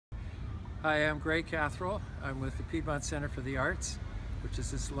Hi, I'm Cathrall. I'm with the Piedmont Center for the Arts, which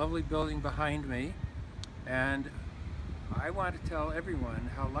is this lovely building behind me. And I want to tell everyone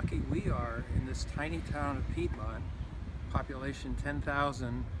how lucky we are in this tiny town of Piedmont, population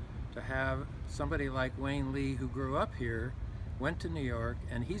 10,000, to have somebody like Wayne Lee, who grew up here, went to New York,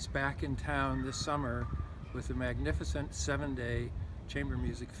 and he's back in town this summer with a magnificent 7-day chamber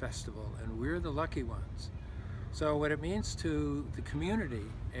music festival, and we're the lucky ones. So what it means to the community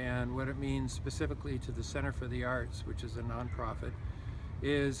and what it means specifically to the Center for the Arts, which is a nonprofit,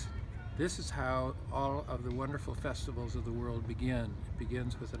 is this is how all of the wonderful festivals of the world begin. It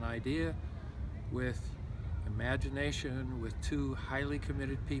begins with an idea, with imagination, with two highly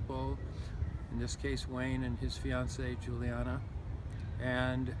committed people, in this case Wayne and his fiancée Juliana,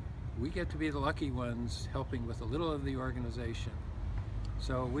 and we get to be the lucky ones helping with a little of the organization.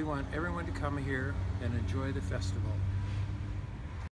 So we want everyone to come here and enjoy the festival.